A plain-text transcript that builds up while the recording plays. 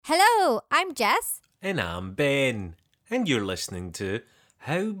I'm Jess. And I'm Ben. And you're listening to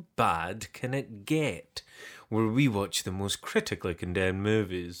How Bad Can It Get? Where we watch the most critically condemned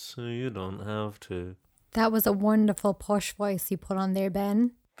movies, so you don't have to. That was a wonderful posh voice you put on there,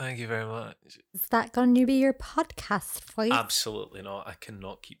 Ben. Thank you very much. Is that going to be your podcast voice? Absolutely not. I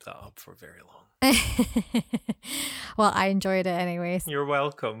cannot keep that up for very long. Well, I enjoyed it anyways. You're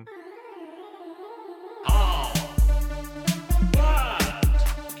welcome.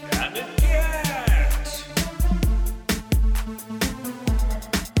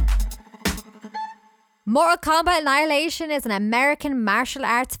 Mortal Kombat Annihilation is an American martial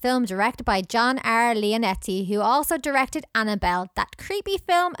arts film directed by John R. Leonetti, who also directed Annabelle, that creepy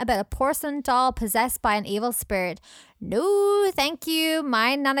film about a porcelain doll possessed by an evil spirit. No, thank you.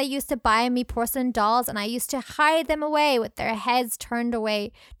 My nana used to buy me porcelain dolls and I used to hide them away with their heads turned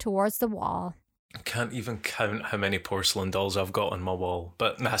away towards the wall. I can't even count how many porcelain dolls I've got on my wall,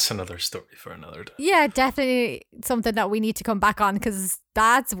 but that's another story for another day. Yeah, definitely something that we need to come back on because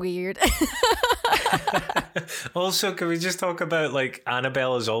that's weird. Also, can we just talk about, like,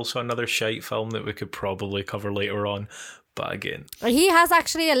 Annabelle is also another shite film that we could probably cover later on. But again, he has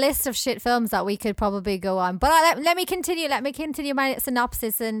actually a list of shit films that we could probably go on. But let me continue. Let me continue my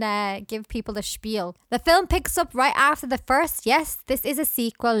synopsis and give people the spiel. The film picks up right after the first. Yes, this is a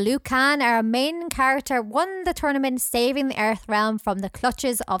sequel. Liu Kang, our main character, won the tournament, saving the Earth realm from the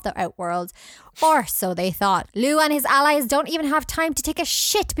clutches of the Outworld. Or so they thought. Liu and his allies don't even have time to take a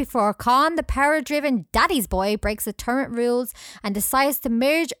shit before Khan, the power-driven daddy's boy, breaks the tournament rules and decides to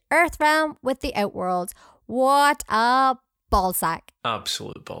merge Earthrealm with the Outworld. What a ballsack.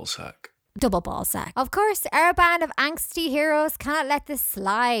 absolute ballsack. Double ballsack. Of course, our band of angsty heroes cannot let this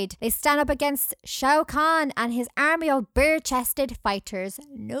slide. They stand up against Shao Kahn and his army of bare-chested fighters.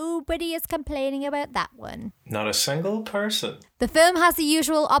 Nobody is complaining about that one. Not a single person. The film has the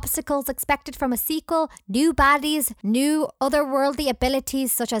usual obstacles expected from a sequel: new baddies, new otherworldly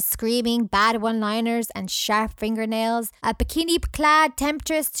abilities such as screaming, bad one-liners and sharp fingernails, a bikini-clad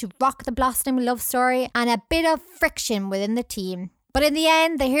temptress to rock the blossoming love story, and a bit of friction within the team. But in the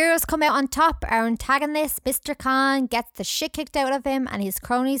end, the heroes come out on top. Our antagonist, Mr. Khan, gets the shit kicked out of him and his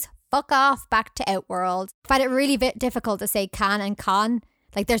cronies fuck off back to Outworld. I find it really difficult to say Khan and Khan.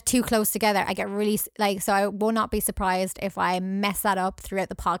 Like, they're too close together. I get really, so I will not be surprised if I mess that up throughout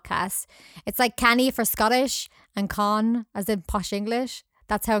the podcast. It's like canny for Scottish and Khan as in posh English.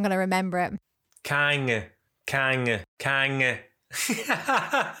 That's how I'm going to remember it. Kang. Kang.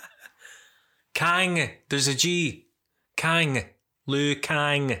 Kang. There's a G. Kang. Liu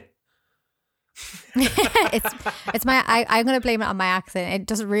Kang. it's my I'm going to blame it on my accent. It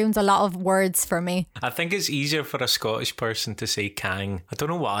just ruins a lot of words for me. I think it's easier for a Scottish person to say Kang. I don't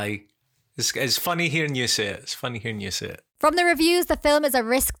know why. It's funny hearing you say it. From the reviews, the film is a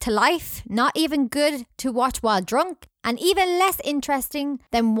risk to life, not even good to watch while drunk, and even less interesting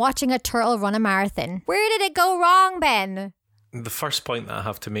than watching a turtle run a marathon. Where did it go wrong, Ben? The first point that I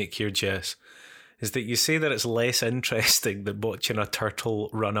have to make here, Jess, is that you say that it's less interesting than watching a turtle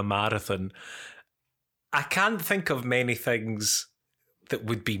run a marathon. I can't think of many things that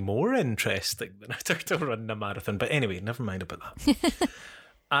would be more interesting than a turtle running a marathon. But anyway, never mind about that.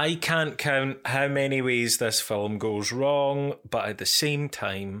 I can't count how many ways this film goes wrong, but at the same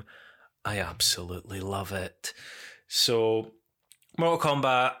time, I absolutely love it. So, Mortal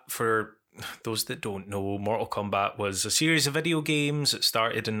Kombat, for those that don't know, Mortal Kombat was a series of video games. It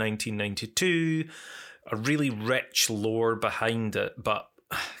started in 1992, a really rich lore behind it, but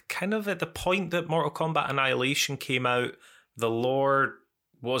kind of at the point that Mortal Kombat Annihilation came out, the lore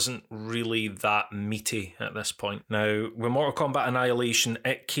wasn't really that meaty at this point. Now, with Mortal Kombat Annihilation,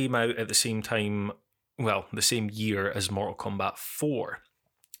 it came out at the same time, well, the same year as Mortal Kombat 4.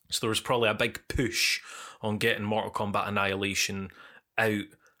 So there was probably a big push on getting Mortal Kombat Annihilation out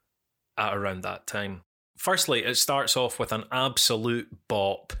at around that time. Firstly, it starts off with an absolute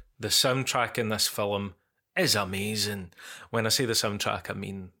bop. The soundtrack in this film is amazing. When I say the soundtrack, I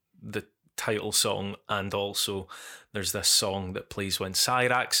mean the title song, and also there's this song that plays when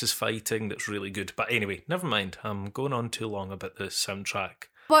Cyrax is fighting that's really good. But anyway, never mind. I'm going on too long about the soundtrack.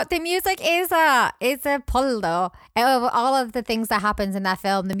 But the music is a pull though. Out of all of the things that happens in that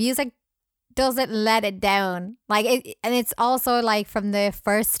film, the music doesn't let it down. Like it, and it's also like from the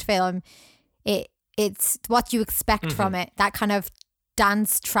first film, it's what you expect from it. That kind of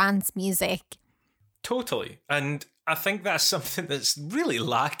dance trance music. Totally. And I think that's something that's really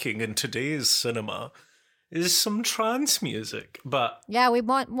lacking in today's cinema. is some trance music. But Yeah, we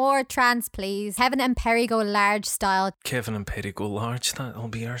want more trance, please. Kevin and Perry Go Large style. Kevin and Perry Go Large, that'll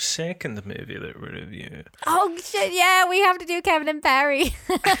be our second movie that we review. Oh, shit, yeah, we have to do Kevin and Perry.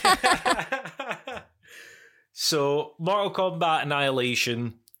 So, Mortal Kombat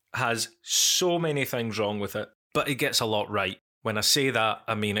Annihilation has so many things wrong with it, but it gets a lot right. When I say that,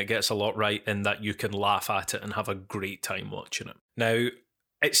 I mean it gets a lot right in that you can laugh at it and have a great time watching it. Now,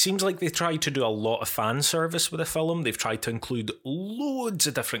 it seems like they tried to do a lot of fan service with the film. They've tried to include loads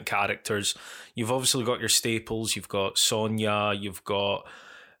of different characters. You've obviously got your staples. You've got Sonya, you've got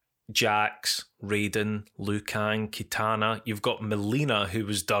Jax, Raiden, Liu Kang, Kitana. You've got Mileena, who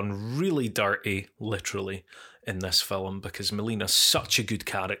was done really dirty, literally, in this film, because Melina's such a good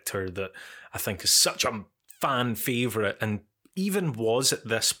character that I think is such a fan favourite, and even was at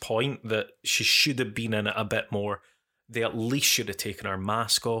this point that she should have been in it a bit more. They at least should have taken her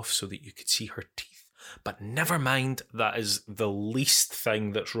mask off so that you could see her teeth. But never mind, that is the least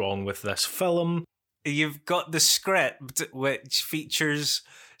thing that's wrong with this film. You've got the script, which features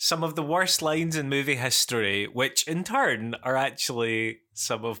some of the worst lines in movie history, which in turn are actually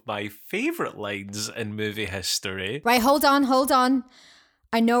some of my favourite lines in movie history. Right, hold on.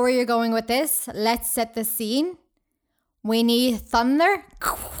 I know where you're going with this. Let's set the scene. We need thunder.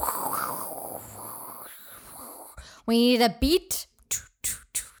 We need a beat.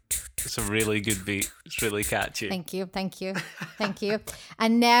 It's a really good beat. It's really catchy. Thank you.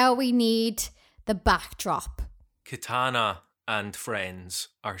 And now we need the backdrop. Kitana and friends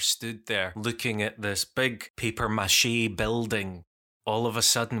are stood there looking at this big papier-mâché building. All of a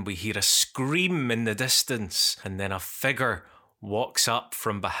sudden we hear a scream in the distance, and then a figure walks up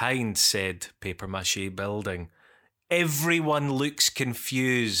from behind said papier-mâché building. Everyone looks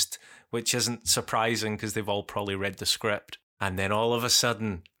confused, which isn't surprising because they've all probably read the script. And then all of a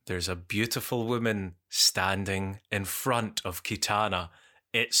sudden, there's a beautiful woman standing in front of Kitana.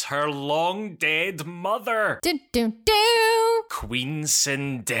 It's her long dead mother, Dun, dun, dun. Queen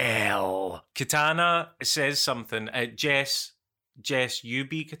Sindel. Kitana says something. Jess, you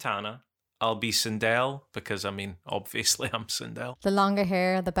be Kitana. I'll be Sindel because, I mean, obviously I'm Sindel. The longer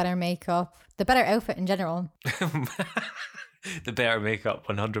hair, the better makeup, the better outfit in general. The better makeup,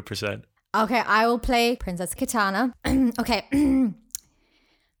 100%. Okay, I will play Princess Kitana. Okay.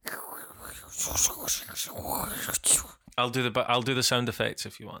 I'll do the sound effects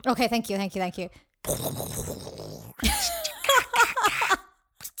if you want. Okay, thank you.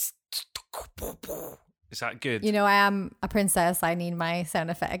 Is that good? You know, I am a princess. I need my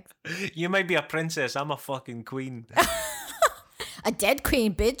sound effects. You might be a princess. I'm a fucking queen. A dead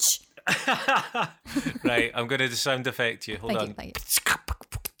queen, bitch. Right, I'm going to sound effect you. Hold on. Thank you.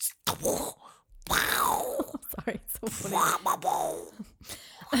 Sorry, so funny.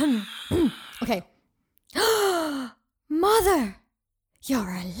 Okay. Mother,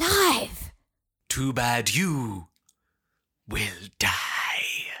 you're alive. Too bad you will die.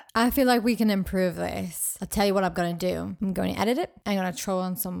 I feel like we can improve this. I'll tell you what I'm going to do. I'm going to edit it. I'm going to throw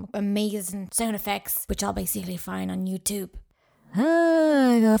on some amazing sound effects, which I'll basically find on YouTube.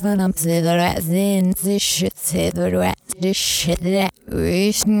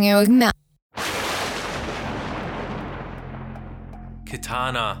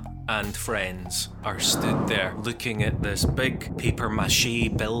 Kitana and friends are stood there looking at this big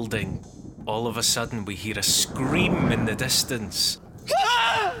papier-mâché building. All of a sudden we hear a scream in the distance.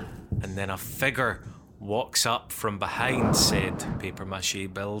 And then a figure walks up from behind said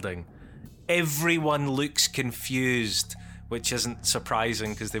papier-mâché building. Everyone looks confused, which isn't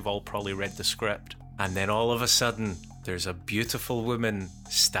surprising because they've all probably read the script. And then all of a sudden, there's a beautiful woman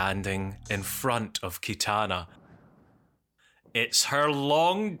standing in front of Kitana. It's her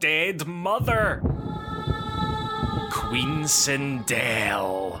long dead mother, Queen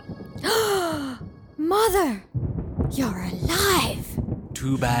Sindel. Mother, you're alive.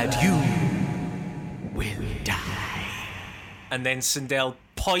 Too bad you will die. And then Sindel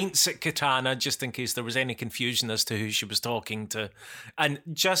points at Kitana just in case there was any confusion as to who she was talking to. And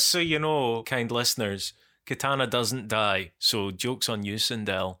just so you know, kind listeners, Kitana doesn't die. So joke's on you,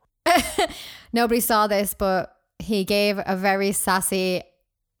 Sindel. Nobody saw this, but he gave a very sassy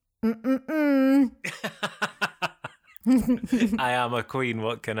I am a queen,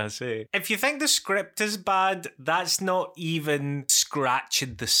 what can I say? If you think the script is bad, that's not even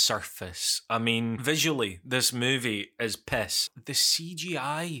scratching the surface. I mean, visually, this movie is piss. The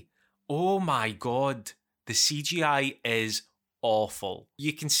CGI, oh my god, the CGI is awful.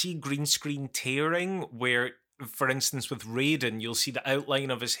 You can see green screen tearing where for instance, with Raiden, you'll see the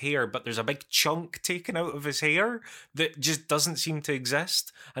outline of his hair, but there's a big chunk taken out of his hair that just doesn't seem to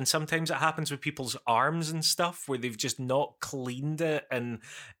exist. And sometimes it happens with people's arms and stuff where they've just not cleaned it and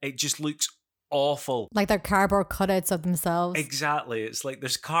it just looks awful. Like they're cardboard cutouts of themselves. Exactly. It's like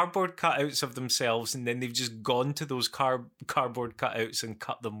there's cardboard cutouts of themselves and then they've just gone to those cardboard cutouts and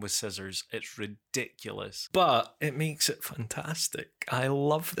cut them with scissors. It's ridiculous. But it makes it fantastic. I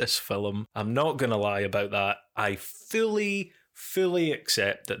love this film. I'm not going to lie about that. I fully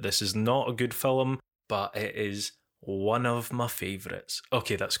accept that this is not a good film, but it is one of my favourites.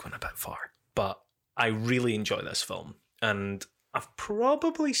 Okay, that's going a bit far. But I really enjoy this film. And I've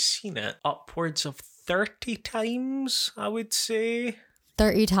probably seen it upwards of 30 times, I would say.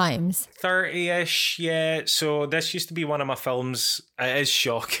 30 times? 30-ish, yeah. So this used to be one of my films. It is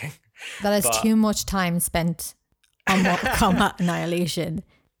shocking. That is too much time spent on Mortal Kombat Annihilation.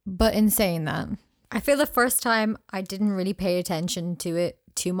 But in saying that, I feel the first time I didn't really pay attention to it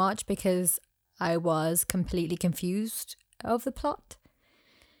too much because I was completely confused of the plot.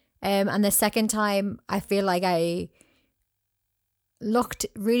 And the second time, I feel like I looked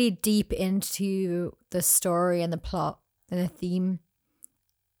really deep into the story and the plot and the theme.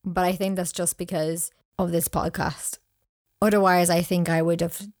 But I think that's just because of this podcast. Otherwise, I think I would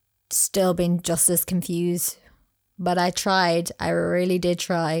have still been just as confused. But I tried. I really did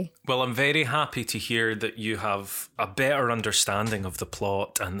try. Well, I'm very happy to hear that you have a better understanding of the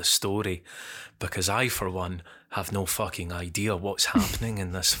plot and the story, because I, for one, have no fucking idea what's happening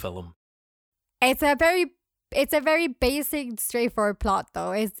in this film. It's a very basic, straightforward plot,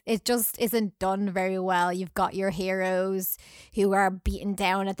 though. It just isn't done very well. You've got your heroes who are beaten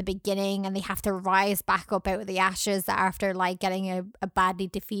down at the beginning and they have to rise back up out of the ashes after like getting a badly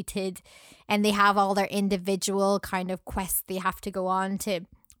defeated, and they have all their individual kind of quests they have to go on to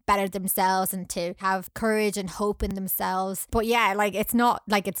better themselves and to have courage and hope in themselves. But yeah, like it's not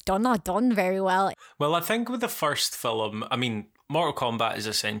done very well. Well, I think with the first film, I mean, Mortal Kombat is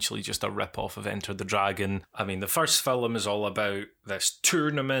essentially just a rip-off of Enter the Dragon. I mean, the first film is all about this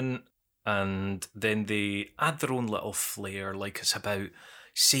tournament, and then they add their own little flair, like it's about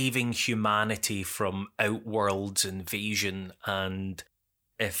saving humanity from Outworld's invasion, and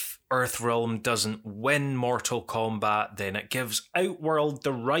if Earthrealm doesn't win Mortal Kombat, then it gives Outworld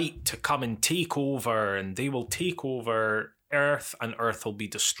the right to come and take over, and they will take over Earth, and Earth will be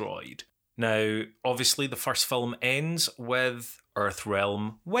destroyed. Now, obviously, the first film ends with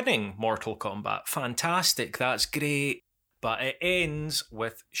Earthrealm winning Mortal Kombat. Fantastic, that's great. But it ends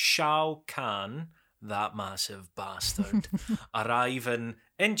with Shao Kahn, that massive bastard, arriving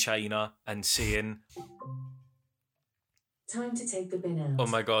in China and saying, "Time to take the bin out." Oh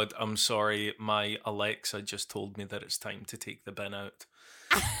my god, I'm sorry, my Alexa just told me that it's time to take the bin out.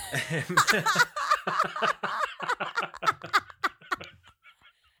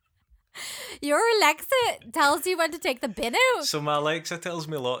 Your Alexa tells you when to take the bin out? So my Alexa tells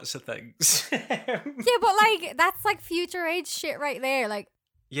me lots of things. Yeah, but like, that's like future age shit right there. Like,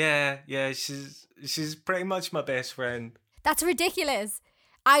 yeah, she's pretty much my best friend. That's ridiculous.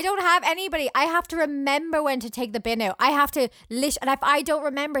 I don't have anybody. I have to remember when to take the bin out. I have to and if I don't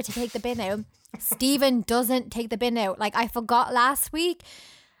remember to take the bin out, Stephen doesn't take the bin out. Like, I forgot last week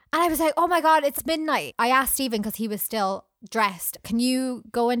and I was like, oh my God, it's midnight. I asked Stephen because he was still dressed, can you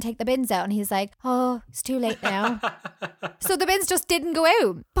go and take the bins out? And he's like, oh, it's too late now. So the bins just didn't go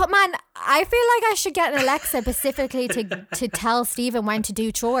out. But man, I feel like I should get an Alexa specifically to tell Stephen when to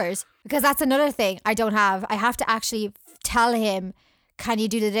do chores, because that's another thing I don't have. I have to actually tell him, can you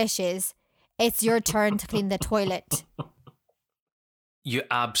do the dishes? It's your turn to clean the toilet. You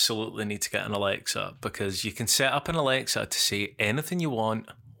absolutely need to get an Alexa, because you can set up an Alexa to say anything you want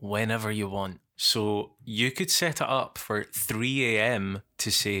whenever you want. So you could set it up for 3 a.m.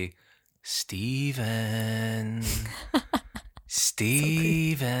 to say, Stephen,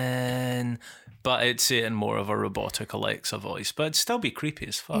 Stephen. But it'd say it in more of a robotic Alexa voice, but it'd still be creepy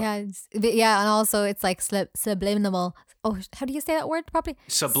as fuck. Yeah, and also it's like subliminal. Oh, how do you say that word properly?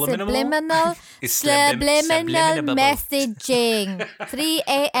 Subliminal? Subliminal messaging. 3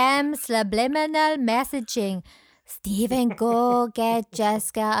 a.m. subliminal messaging. Stephen, go get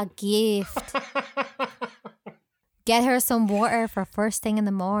Jessica a gift. Get her some water for first thing in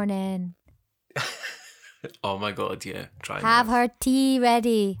the morning. Oh my God, yeah. Try Have that. her tea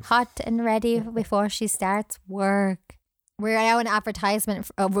ready, hot and ready before she starts work. We're now an advertisement,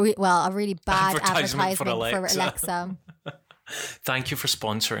 a really bad advertisement for Alexa. Thank you for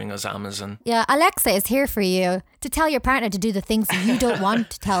sponsoring us, Amazon. Yeah, Alexa is here for you to tell your partner to do the things you don't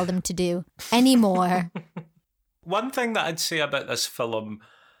want to tell them to do anymore. One thing that I'd say about this film,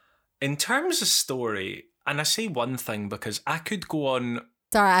 in terms of story, And I say one thing because I could go on.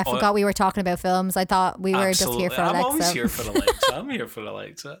 Sorry, I forgot we were talking about films. I thought we were just here for Alexa. I'm always here for Alexa. I'm here for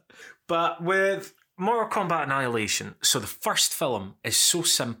Alexa. But with Mortal Kombat Annihilation, so the first film is so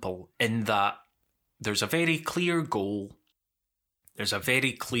simple in that there's a very clear goal, there's a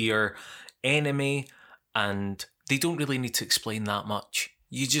very clear enemy, and they don't really need to explain that much.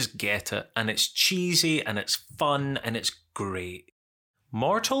 You just get it, and it's cheesy, and it's fun, and it's great.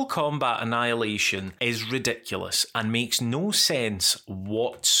 Mortal Kombat Annihilation is ridiculous and makes no sense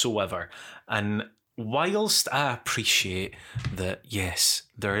whatsoever. And whilst I appreciate that, yes,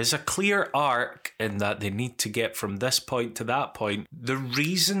 there is a clear arc in that they need to get from this point to that point, the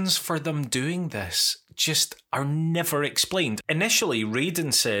reasons for them doing this just are never explained. Initially,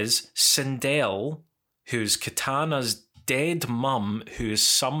 Raiden says Sindel, who's Kitana's dead mum who is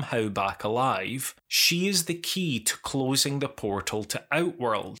somehow back alive, she is the key to closing the portal to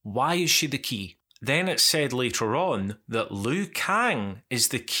Outworld. Why is she the key? Then it's said later on that Liu Kang is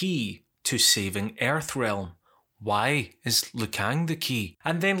the key to saving Earthrealm. Why is Liu Kang the key?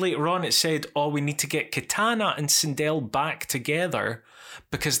 And then later on it said, we need to get Kitana and Sindel back together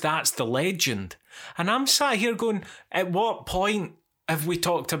because that's the legend. And I'm sat here going, at what point have we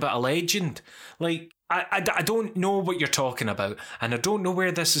talked about a legend? Like, I don't know what you're talking about, and I don't know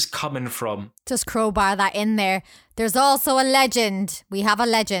where this is coming from. Just crowbar that in there. There's also a legend. We have a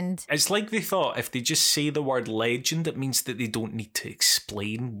legend. It's like they thought if they just say the word legend, it means that they don't need to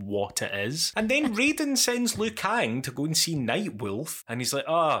explain what it is. And then Raiden sends Liu Kang to go and see Nightwolf, and he's like,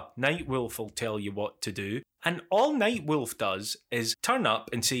 Nightwolf will tell you what to do. And all Nightwolf does is turn up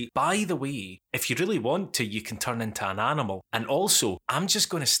and say, by the way, if you really want to, you can turn into an animal. And also, I'm just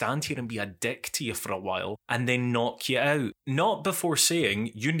going to stand here and be a dick to you for a while and then knock you out. Not before saying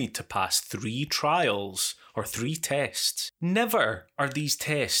you need to pass 3 trials or 3 tests. Never are these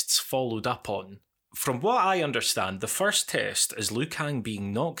tests followed up on. From what I understand, the first test is Liu Kang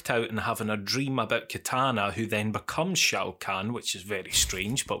being knocked out and having a dream about Kitana, who then becomes Shao Kahn, which is very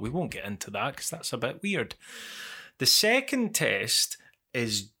strange, but we won't get into that because that's a bit weird. The second test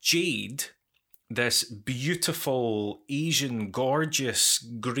is Jade, this beautiful, Asian, gorgeous,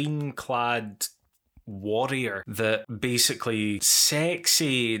 green-clad warrior that basically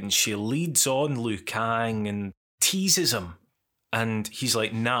sexy, and she leads on Liu Kang and teases him. And he's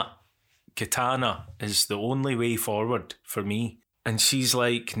like, nah. Kitana is the only way forward for me. And she's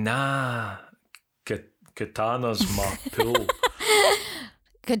like, nah, Kitana's my pool.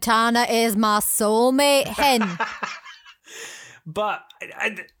 Kitana is my soulmate hen. But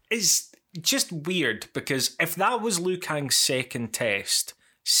it's just weird because if that was Liu Kang's second test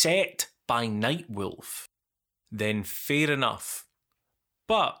set by Nightwolf, then fair enough.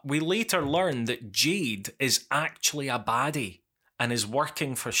 But we later learn that Jade is actually a baddie and is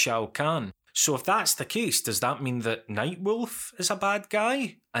working for Shao Kahn. So if that's the case, does that mean that Nightwolf is a bad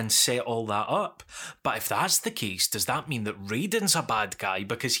guy and set all that up? But if that's the case, does that mean that Raiden's a bad guy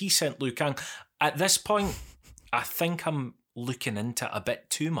because he sent Liu Kang? At this point, I think I'm looking into it a bit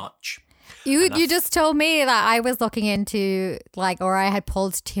too much. You just told me that I was looking into, or I had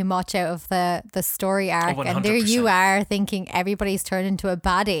pulled too much out of the story arc. 100%. And there you are thinking everybody's turned into a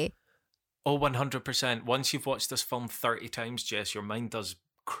baddie. 100%. Once you've watched this film 30 times, Jess, your mind does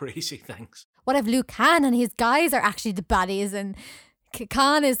crazy things. What if Liu Kang and his guys are actually the baddies and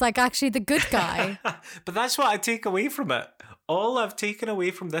Khan is actually the good guy? But that's what I take away from it. All I've taken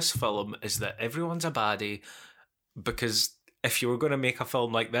away from this film is that everyone's a baddie because if you were going to make a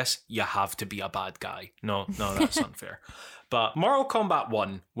film like this, you have to be a bad guy. No, that's unfair. But Mortal Kombat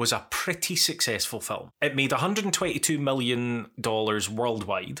 1 was a pretty successful film. It made $122 million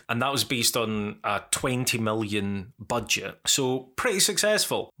worldwide, and that was based on a $20 million budget. So pretty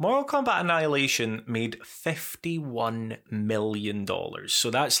successful. Mortal Kombat Annihilation made $51 million. So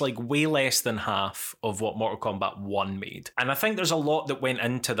that's way less than half of what Mortal Kombat 1 made. And I think there's a lot that went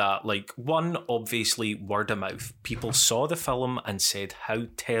into that. One, obviously, word of mouth. People saw the film and said how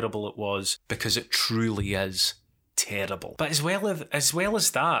terrible it was because it truly is terrible. But as well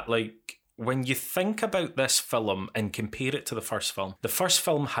as that, when you think about this film and compare it to the first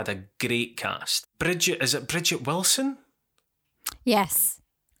film had a great cast. Is it Bridget Wilson? Yes.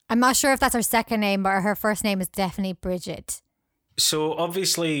 I'm not sure if that's her second name, but her first name is definitely Bridget. So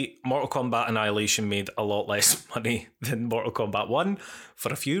obviously Mortal Kombat Annihilation made a lot less money than Mortal Kombat 1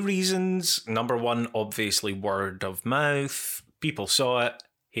 for a few reasons. Number one, obviously word of mouth. People saw it,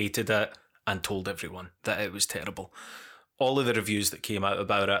 hated it, and told everyone that it was terrible. All of the reviews that came out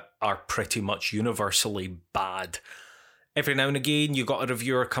about it are pretty much universally bad. Every now and again, you got a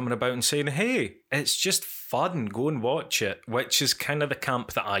reviewer coming about and saying, hey, it's just fun. Go and watch it, which is kind of the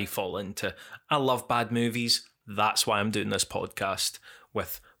camp that I fall into. I love bad movies. That's why I'm doing this podcast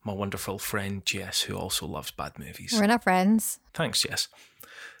with my wonderful friend Jess, who also loves bad movies. We're not friends. Thanks, Jess.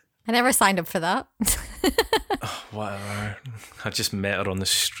 I never signed up for that. Oh, whatever. I just met her on the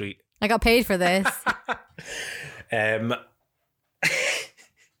street. I got paid for this.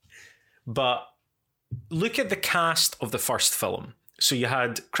 But look at the cast of the first film. So you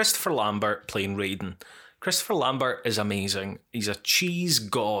had Christopher Lambert playing Raiden. Christopher Lambert is amazing. He's a cheese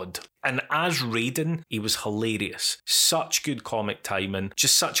god. And as Raiden, he was hilarious. Such good comic timing.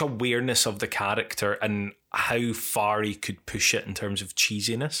 Just such awareness of the character and how far he could push it in terms of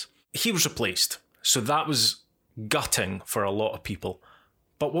cheesiness. He was replaced. So that was gutting for a lot of people.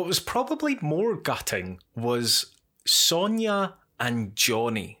 But what was probably more gutting was Sonya and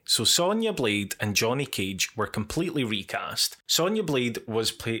Johnny. So Sonya Blade and Johnny Cage were completely recast. Sonya Blade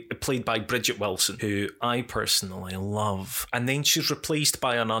was played by Bridget Wilson, who I personally love. And then she's replaced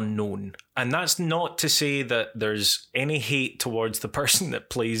by an unknown. And that's not to say that there's any hate towards the person that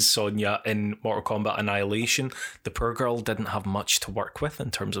plays Sonya in Mortal Kombat Annihilation. The poor girl didn't have much to work with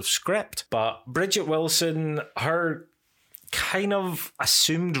in terms of script. But Bridget Wilson, her kind of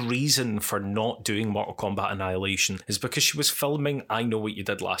assumed reason for not doing Mortal Kombat Annihilation is because she was filming I Know What You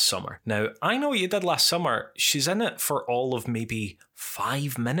Did Last Summer. Now, I Know What You Did Last Summer, she's in it for all of maybe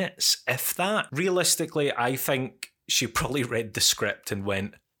 5 minutes, if that. Realistically, I think she probably read the script and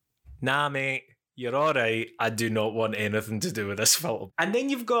went, nah, mate, you're all right. I do not want anything to do with this film. And then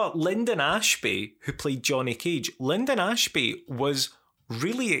you've got Lyndon Ashby, who played Johnny Cage. Lyndon Ashby was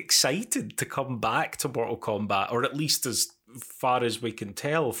really excited to come back to Mortal Kombat, or at least as far as we can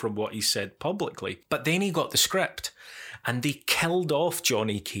tell from what he said publicly. But then he got the script and they killed off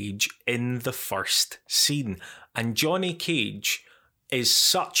Johnny Cage in the first scene. And Johnny Cage is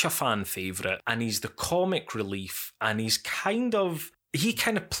such a fan favourite, and he's the comic relief, and he kind of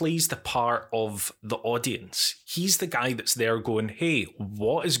plays the part of the audience. He's the guy that's there going, hey,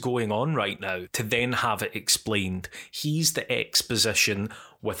 what is going on right now? To then have it explained. He's the exposition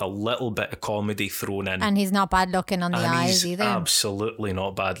with a little bit of comedy thrown in. And he's not bad looking on the eyes he's either. Absolutely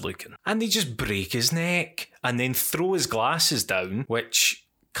not bad looking. And they just break his neck and then throw his glasses down, which,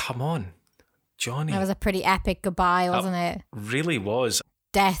 come on, Johnny. That was a pretty epic goodbye, wasn't it? Really was.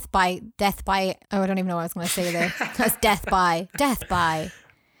 Death by, oh, I don't even know what I was going to say there. That's death by death.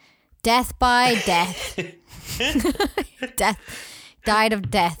 Death, died of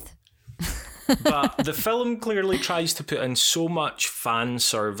death. But the film clearly tries to put in so much fan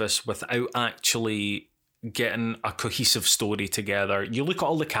service without actually getting a cohesive story together. You look at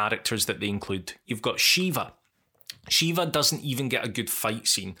all the characters that they include. You've got Shiva. Shiva doesn't even get a good fight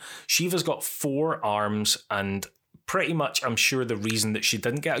scene. Shiva's got 4 arms, and pretty much I'm sure the reason that she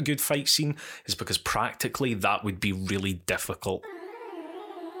didn't get a good fight scene is because practically that would be really difficult.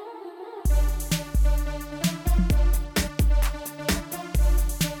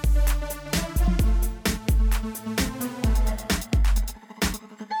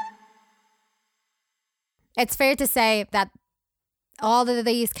 It's fair to say that all of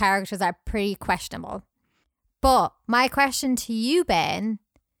these characters are pretty questionable. But my question to you, Ben,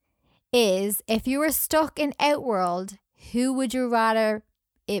 is if you were stuck in Outworld, who would you rather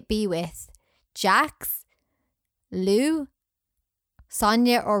it be with? Jax, Liu,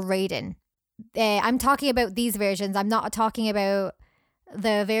 Sonya, or Raiden? I'm talking about these versions. I'm not talking about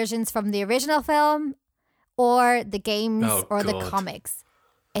the versions from the original film or the games the comics.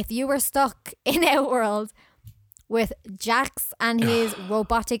 If you were stuck in Outworld with Jax and his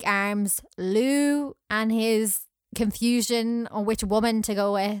robotic arms, Liu and his confusion on which woman to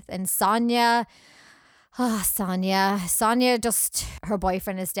go with, and Sonya, just her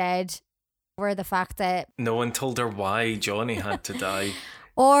boyfriend is dead, or the fact that no one told her why Johnny had to die.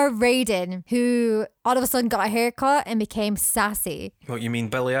 Or Raiden, who all of a sudden got a haircut and became sassy. What, you mean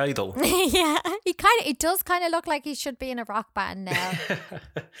Billy Idol? Yeah, he does kind of look like he should be in a rock band now.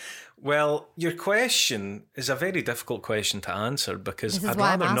 Well, your question is a very difficult question to answer because I'd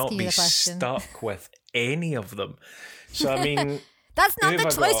rather not be stuck with any of them. So, I mean... That's not the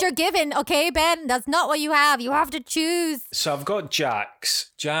choice you're given, okay, Ben? That's not what you have. You have to choose. So I've got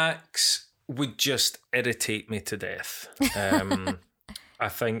Jax. Jax would just irritate me to death. I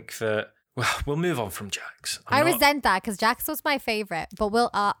think that... Well, we'll move on from Jax. I resent that because Jax was my favourite, but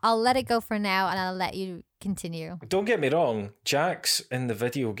I'll let it go for now and I'll let you continue. Don't get me wrong, Jax in the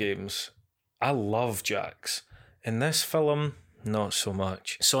video games, I love Jax. In this film, not so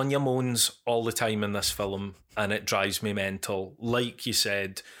much. Sonya moans all the time in this film and it drives me mental. Like you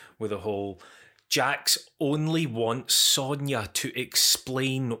said, with the whole Jax only wants Sonya to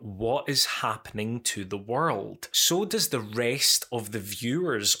explain what is happening to the world. So does the rest of the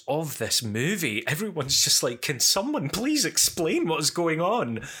viewers of this movie. Everyone's just like, can someone please explain what's going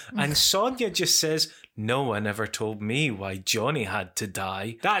on? And Sonya just says, no one ever told me why Johnny had to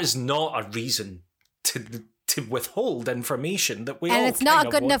die. That is not a reason to withhold information that we all and it's not a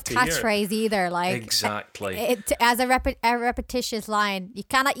good enough want to hear. catchphrase either. Like exactly, as a repetitious line, you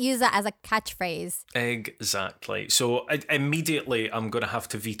cannot use that as a catchphrase. Exactly. So immediately, I'm going to have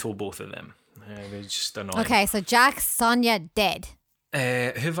to veto both of them. They're just annoying. Okay, so Jax, Sonya, dead. Who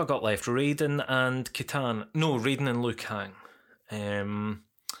have I got left? Raiden and Kitan. No, Raiden and Liu Kang.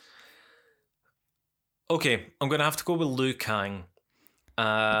 Okay, I'm going to have to go with Liu Kang.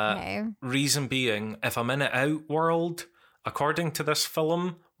 Okay. Reason being, if I'm in an Outworld, according to this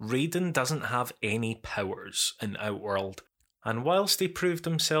film, Raiden doesn't have any powers in Outworld. And whilst he proved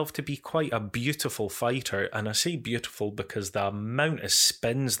himself to be quite a beautiful fighter, and I say beautiful because the amount of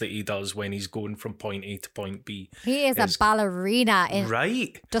spins that he does when he's going from point A to point B. He is a ballerina.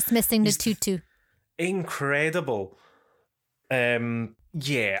 Right. Just missing the tutu. Incredible.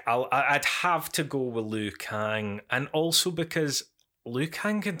 Yeah, I'd have to go with Liu Kang. And also because Liu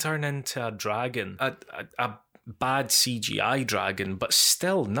Kang can turn into a dragon, a bad CGI dragon, but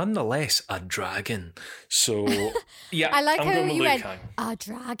still, nonetheless, a dragon. So, yeah, I like I'm how going with you Liu went, Kang. a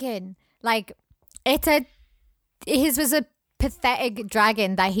dragon. Like, his was a pathetic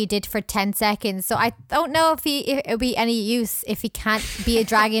dragon that he did for 10 seconds. So I don't know if it'll be any use if he can't be a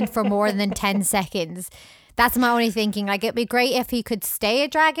dragon for more than 10 seconds. That's my only thinking. Like, it'd be great if he could stay a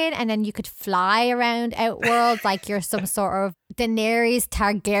dragon and then you could fly around Outworld like you're some sort of Daenerys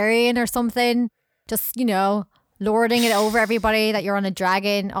Targaryen or something. Just, lording it over everybody that you're on a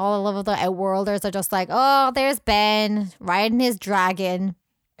dragon. All of the Outworlders are just like, oh, there's Ben riding his dragon.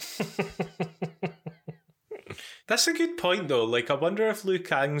 That's a good point, though. Like, I wonder if Liu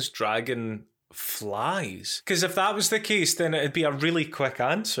Kang's dragon flies. Because if that was the case, then it'd be a really quick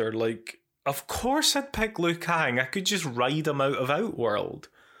answer. Like, of course I'd pick Liu Kang. I could just ride him out of Outworld.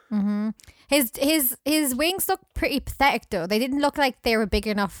 Mm-hmm. His wings look pretty pathetic, though. They didn't look like they were big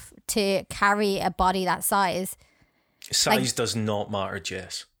enough to carry a body that size. Size does not matter,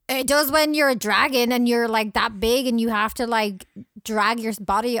 Jess. It does when you're a dragon and you're like that big and you have to like drag your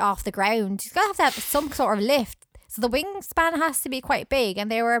body off the ground. You gotta have some sort of lift. So the wingspan has to be quite big,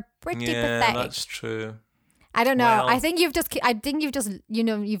 and they were pretty pathetic. Yeah, that's true. I don't know. Well, I think you've just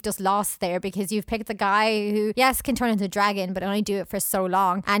you've just lost there because you've picked the guy who, yes, can turn into a dragon, but only do it for so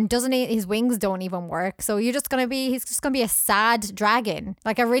long, and his wings don't even work. So he's just gonna be a sad dragon,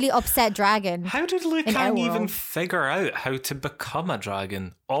 like a really upset dragon. How did Liu Kang even figure out how to become a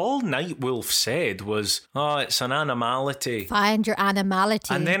dragon? All Nightwolf said was, "Oh, it's an animality. Find your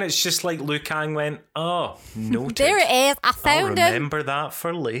animality." And then it's just like Liu Kang went, "Oh, noted. There it is. I found I'll remember that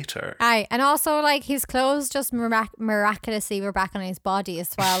for later." Aye, and also like his clothes just miraculously were back on his body as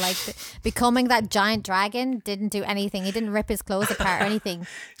well. Like becoming that giant dragon didn't do anything. He didn't rip his clothes apart or anything.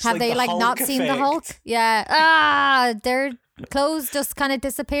 Have they like not seen the Hulk? Yeah. Their clothes just kind of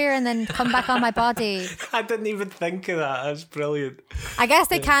disappear and then come back on my body. I didn't even think of that. That's brilliant. I guess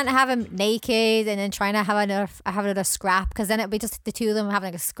they can't have him naked and then trying to have another scrap, because then it'd be just the two of them having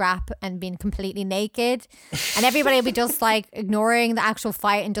like a scrap and being completely naked, and everybody would be just like ignoring the actual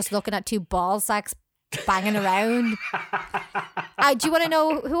fight and just looking at two ball sacks banging around. Do you want to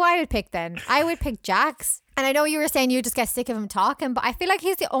know who I would pick then? I would pick Jax. And I know you were saying you just get sick of him talking, but I feel like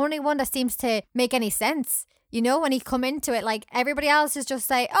he's the only one that seems to make any sense. When he come into it, like everybody else is just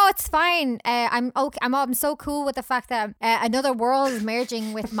like, oh, it's fine. I'm okay. I'm so cool with the fact that another world is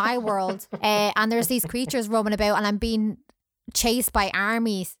merging with my world, and there's these creatures roaming about, and I'm being chased by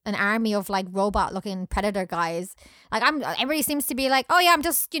an army of like robot looking predator guys. Like everybody seems to be like, oh yeah, I'm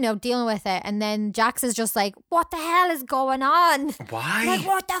just dealing with it. And then Jax is just like, what the hell is going on? Why? Like,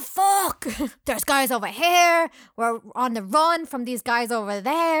 what the fuck? There's guys over here. We're on the run from these guys over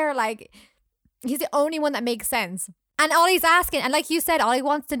there. Like, he's the only one that makes sense. And all he's asking, and like you said, all he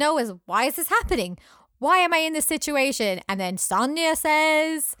wants to know is, why is this happening? Why am I in this situation? And then Sonya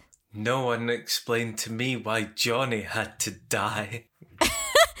says, no one explained to me why Johnny had to die.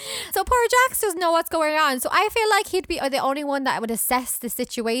 So poor Jax doesn't know what's going on. So I feel like he'd be the only one that would assess the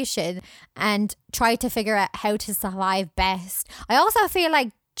situation and try to figure out how to survive best. I also feel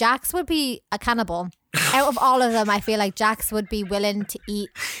like Jax would be a cannibal. Out of all of them, I feel like Jax would be willing to eat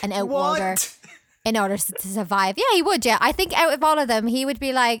an Outworlder in order to survive. Yeah, he would, yeah. I think out of all of them, he would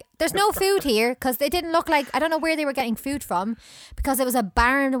be like, there's no food here, because they didn't look like, I don't know where they were getting food from, because it was a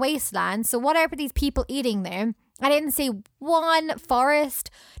barren wasteland. So what are these people eating there? I didn't see one forest,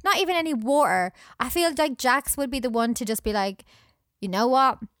 not even any water. I feel like Jax would be the one to just be like, you know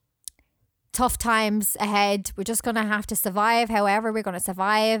what? Tough times ahead. We're just going to have to survive however we're going to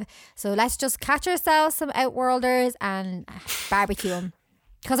survive. So let's just catch ourselves some Outworlders and barbecue them.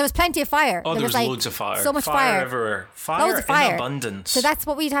 Because there was plenty of fire. Oh, there was like loads of fire. So much fire. Everywhere. Loads of fire in abundance. So that's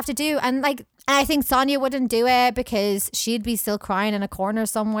what we'd have to do. And like, I think Sonya wouldn't do it because she'd be still crying in a corner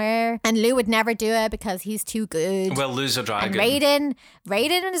somewhere. And Lou would never do it because he's too good. Well, Lou's a dragon. And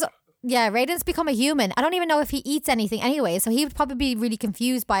Raiden's become a human. I don't even know if he eats anything anyway. So he would probably be really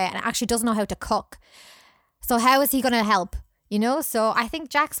confused by it and actually doesn't know how to cook. So how is he going to help? You know? So I think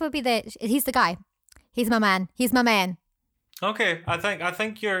Jax would be he's the guy. He's my man. He's my man. Okay, I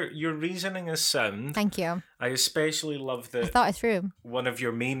think your reasoning is sound. Thank you. I especially love that. I thought it through. One of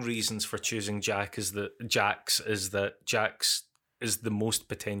your main reasons for choosing Jax is that Jax is the most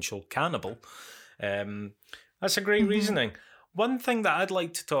potential cannibal. That's a great reasoning. One thing that I'd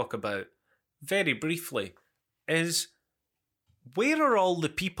like to talk about very briefly is, where are all the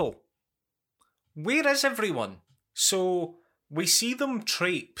people? Where is everyone? So we see them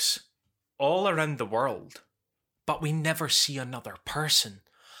traipse all around the world, but we never see another person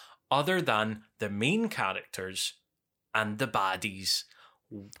other than the main characters and the baddies.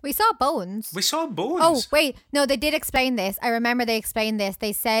 We saw Bones. Oh, wait. No, they did explain this. I remember they explained this.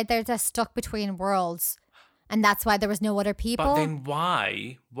 They said they're just stuck between worlds. And that's why there was no other people. But then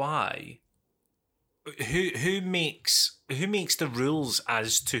why? Who makes the rules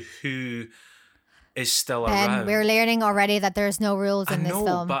as to who is still around? And we're learning already that there's no rules in this film.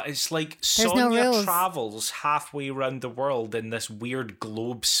 I know, but it's like there's Sonya travels halfway around the world in this weird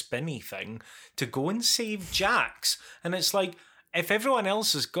globe spinny thing to go and save Jax. And it's like, if everyone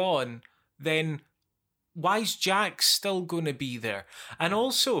else is gone, then why is Jax still going to be there? And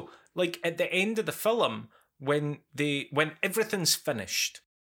also, like at the end of the film, when everything's finished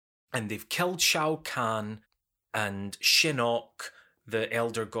and they've killed Shao Kahn and Shinnok, the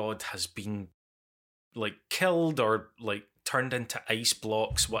Elder God, has been like killed or like turned into ice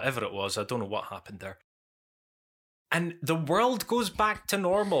blocks, whatever it was. I don't know what happened there. And the world goes back to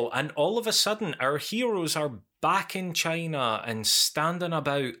normal, and all of a sudden our heroes are back in China and standing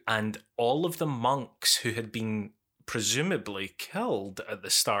about, and all of the monks who had been presumably killed at the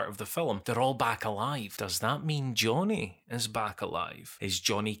start of the film, they're all back alive. Does that mean Johnny is back alive? Is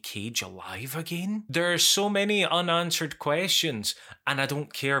Johnny Cage alive again? There are so many unanswered questions, and I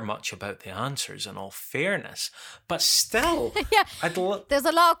don't care much about the answers, in all fairness. But still, yeah, there's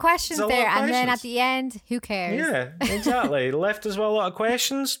a lot of questions there, and then at the end, who cares? Yeah, exactly. Left us with a lot of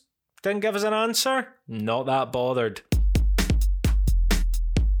questions, didn't give us an answer, not that bothered.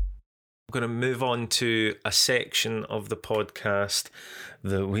 I'm going to move on to a section of the podcast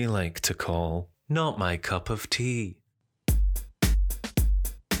that we like to call Not My Cup of Tea.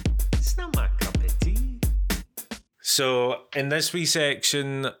 It's not my cup of tea. So in this wee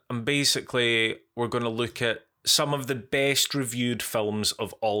section, we're going to look at some of the best reviewed films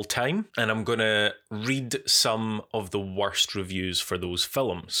of all time, and I'm going to read some of the worst reviews for those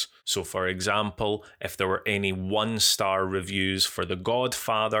films. So for example, if there were any 1-star reviews for The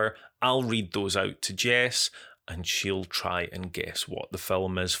Godfather, I'll read those out to Jess, and she'll try and guess what the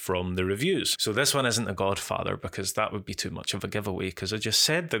film is from the reviews. So this one isn't The Godfather, because that would be too much of a giveaway, because I just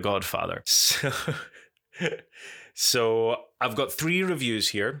said The Godfather. So I've got 3 reviews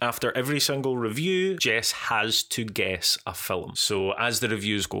here. After every single review, Jess has to guess a film. So as the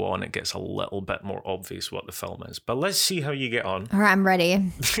reviews go on, it gets a little bit more obvious what the film is. But let's see how you get on. All right, I'm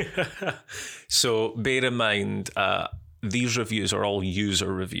ready. So bear in mind, these reviews are all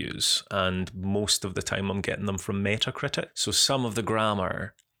user reviews, and most of the time I'm getting them from Metacritic. So some of the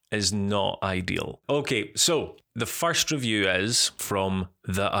grammar is not ideal. Okay, so the first review is from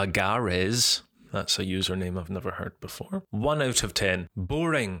The Agares. That's a username I've never heard before. 1 out of 10.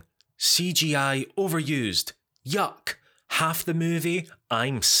 Boring. CGI overused. Yuck. Half the movie,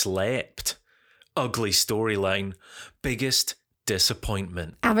 I'm slept. Ugly storyline. Biggest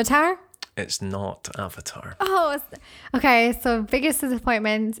disappointment. Avatar? It's not Avatar. Oh, okay. So biggest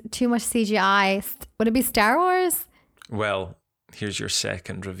disappointment, too much CGI. Would it be Star Wars? Well, here's your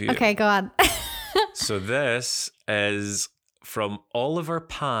second review. Okay, go on. So this is from Oliver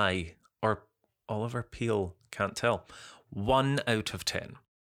Pye, or Oliver Peel, can't tell. 1 out of 10.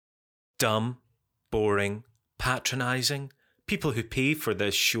 Dumb, boring, patronising. People who pay for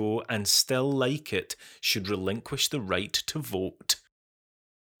this show and still like it should relinquish the right to vote.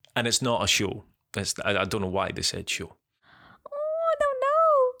 And it's not a show. I don't know why they said show. Oh, I don't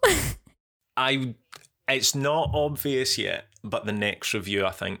know. It's not obvious yet, but the next review,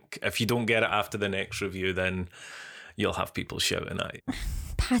 I think, if you don't get it after the next review, then you'll have people shouting at you.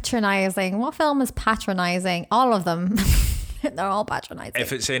 Patronising. What film is patronising? All of them. They're all patronising.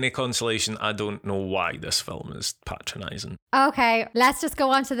 If it's any consolation, I don't know why this film is patronising. Okay, let's just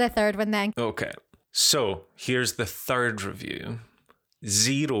go on to the third one then. Okay, so here's the third review.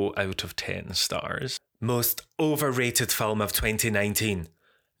 0 out of 10 stars. Most overrated film of 2019.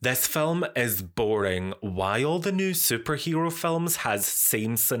 This film is boring. Why all the new superhero films has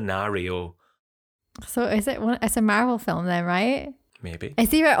same scenario? So is it one? It's a Marvel film then, right? Maybe.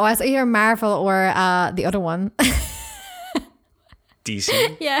 It's either Marvel or the other one.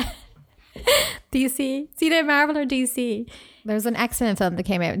 DC? Yeah. DC. It's either Marvel or DC. There's an X-Men film that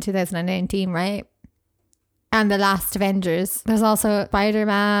came out in 2019, right? And The Last Avengers. There's also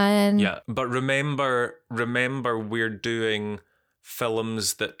Spider-Man. Yeah, but remember we're doing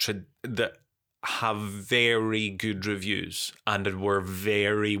films that have very good reviews and were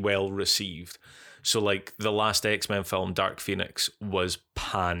very well received. So like the last X-Men film, Dark Phoenix, was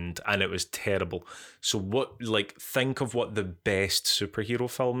panned and it was terrible. So think of what the best superhero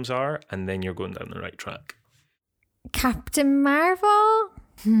films are, and then you're going down the right track. Captain Marvel?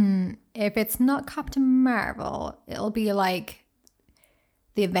 If it's not Captain Marvel, it'll be like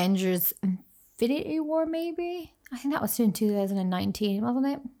the Avengers Infinity War, maybe? I think that was in 2019, wasn't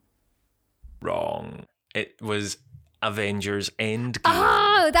it? Wrong. It was Avengers Endgame.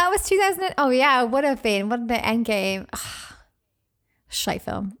 Oh, that was 2000. Oh, yeah, it would have been. What the Endgame? Shite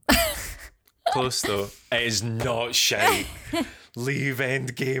film. Close though. It is not shite. Leave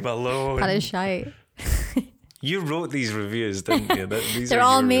Endgame alone. That is shite. You wrote these reviews, didn't you? They're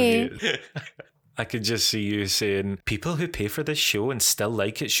all me. I could just see you saying, people who pay for this show and still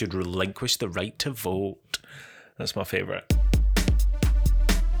like it should relinquish the right to vote. That's my favourite.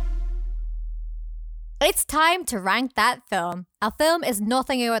 It's time to rank that film. A film is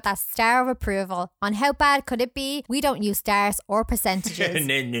nothing without that star of approval. On how bad could it be? We don't use stars or percentages.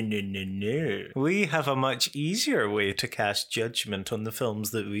 No. We have a much easier way to cast judgment on the films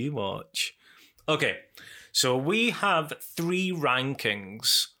that we watch. Okay, so we have 3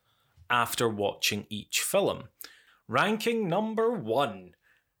 rankings after watching each film. Ranking number 1,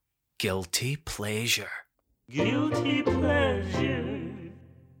 Guilty Pleasure. Guilty Pleasure.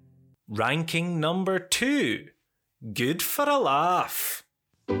 Ranking number 2, Good for a Laugh.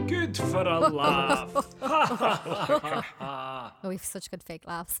 Good for a laugh. Oh, we have such good fake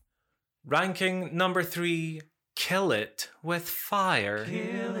laughs. Ranking number 3, Kill It with Fire.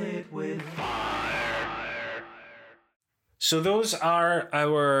 Kill it with fire. So those are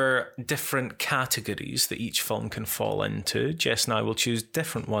our different categories that each film can fall into. Jess and I will choose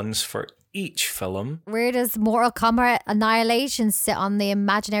different ones for each film. Where does Mortal Kombat Annihilation sit on the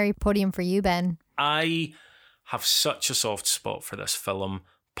imaginary podium for you, Ben? I have such a soft spot for this film,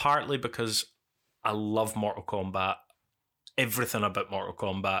 partly because I love Mortal Kombat, everything about Mortal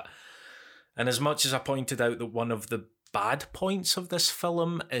Kombat. And as much as I pointed out that one of the bad points of this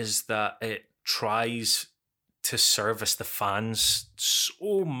film is that it tries to service the fans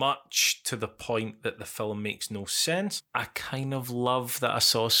so much to the point that the film makes no sense, I kind of love that I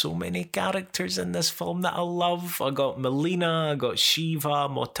saw so many characters in this film that I love. I got Melina, I got Shiva,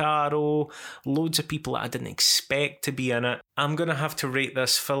 Motaro, loads of people that I didn't expect to be in it. I'm going to have to rate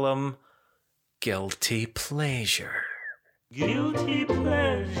this film Guilty Pleasure. Guilty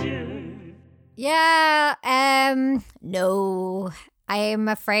Pleasure. Yeah, no. I'm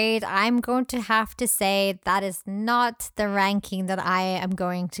afraid I'm going to have to say that is not the ranking that I am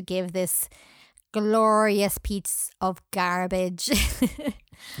going to give this glorious piece of garbage.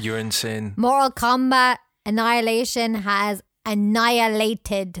 You're insane. Mortal Kombat Annihilation has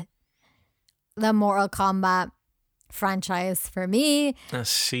annihilated the Mortal Kombat franchise for me. I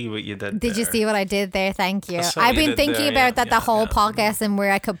see what you did Did there. you see what I did there? Thank you. I've been thinking about that the whole podcast and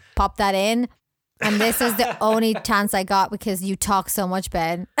where I could pop that in. And this is the only chance I got because you talk so much,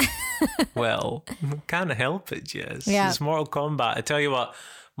 Ben. Well, can't help it, Jess. Yeah. It's Mortal Kombat. I tell you what,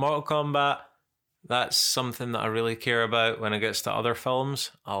 Mortal Kombat, that's something that I really care about. When it gets to other films,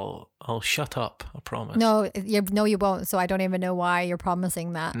 I'll shut up, I promise. No, you won't. So I don't even know why you're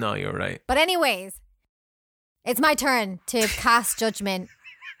promising that. No, you're right. But anyways, it's my turn to cast judgment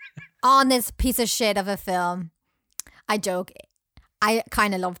on this piece of shit of a film. I joke. I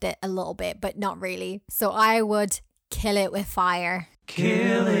kind of loved it a little bit, but not really. So I would kill it with fire.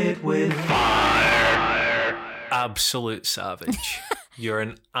 Kill it with fire. Absolute savage. You're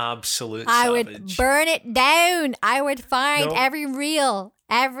an absolute savage. I would burn it down. I would find Nope. every reel,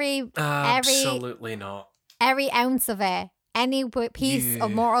 Absolutely not. every ounce of it. any piece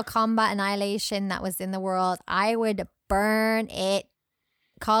of Mortal Kombat Annihilation that was in the world, I would burn it,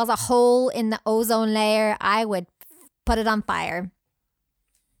 cause a hole in the ozone layer. I would put it on fire.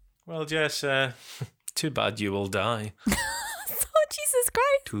 Well, Jess, too bad you will die. Oh, Jesus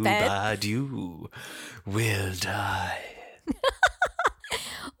Christ, Too Ben. bad you will die.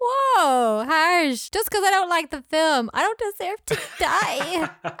 Whoa, harsh. Just because I don't like the film, I don't deserve to die.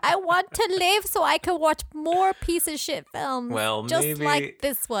 I want to live so I can watch more piece of shit films. Well, just maybe, like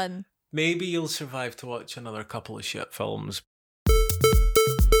this one. Maybe you'll survive to watch another couple of shit films.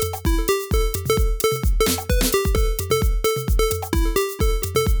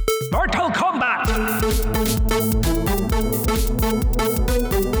 Mortal Kombat!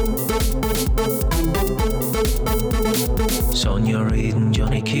 Sonya Raiden,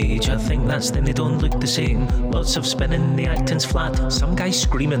 Johnny Cage, I think that's them, they don't look the same. Lots of spinning, the acting's flat, some guy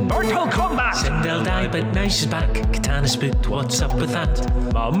screaming Mortal Kombat! Sindel died, but now she's back. Katana spooked, what's up with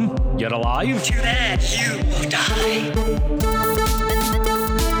that? Mum, you're alive? Too bad you will die.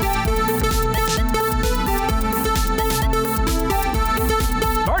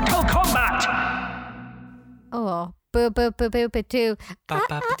 Mortal Kombat! Oh, boo, boo, boo, boo, boo, too.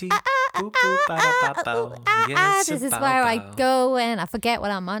 This is where I go when I forget what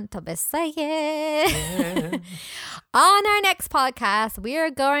I'm on to be saying. Yeah. On our next podcast, we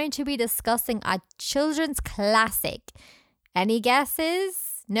are going to be discussing a children's classic. Any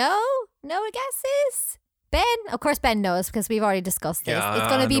guesses? No? No guesses? Ben? Of course Ben knows because we've already discussed this. Yeah, it's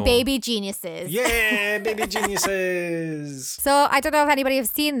going to be no. Baby Geniuses. Yeah, Baby Geniuses. So I don't know if anybody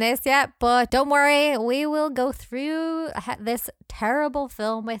has seen this yet, but don't worry. We will go through this terrible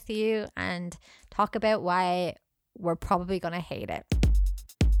film with you and talk about why we're probably going to hate it.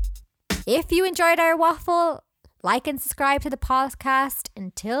 If you enjoyed our waffle, like and subscribe to the podcast.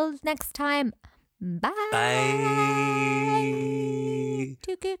 Until next time, bye. Bye.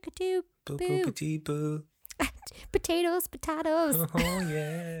 Boo. Boo. Potatoes. Oh,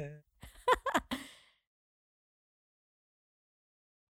 yeah.